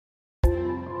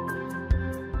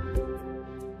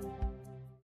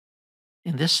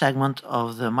In this segment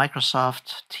of the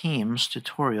Microsoft Teams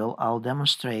tutorial, I'll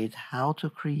demonstrate how to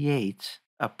create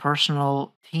a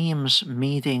personal Teams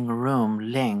meeting room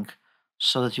link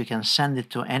so that you can send it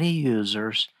to any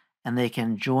users and they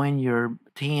can join your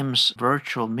Teams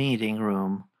virtual meeting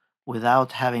room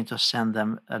without having to send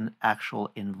them an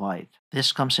actual invite.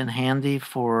 This comes in handy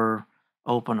for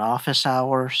open office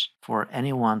hours for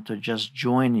anyone to just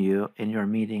join you in your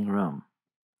meeting room.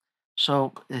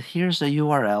 So here's the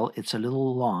URL. It's a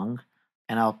little long,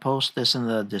 and I'll post this in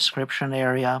the description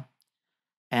area.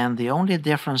 And the only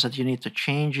difference that you need to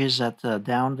change is that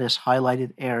down this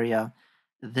highlighted area,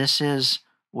 this is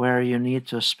where you need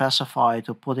to specify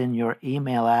to put in your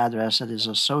email address that is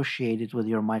associated with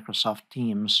your Microsoft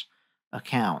Teams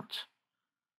account.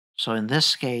 So in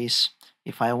this case,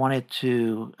 if I wanted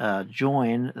to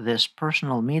join this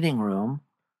personal meeting room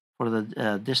for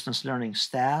the distance learning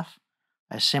staff,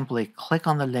 I simply click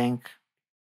on the link,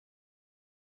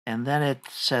 and then it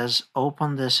says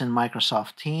open this in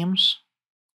Microsoft Teams.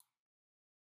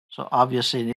 So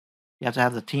obviously you have to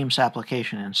have the Teams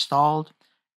application installed,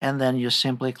 and then you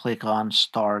simply click on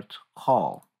Start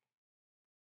Call.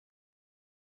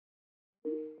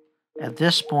 At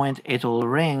this point, it will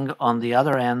ring on the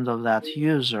other end of that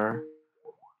user,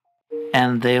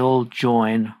 and they will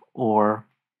join or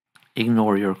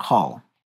ignore your call.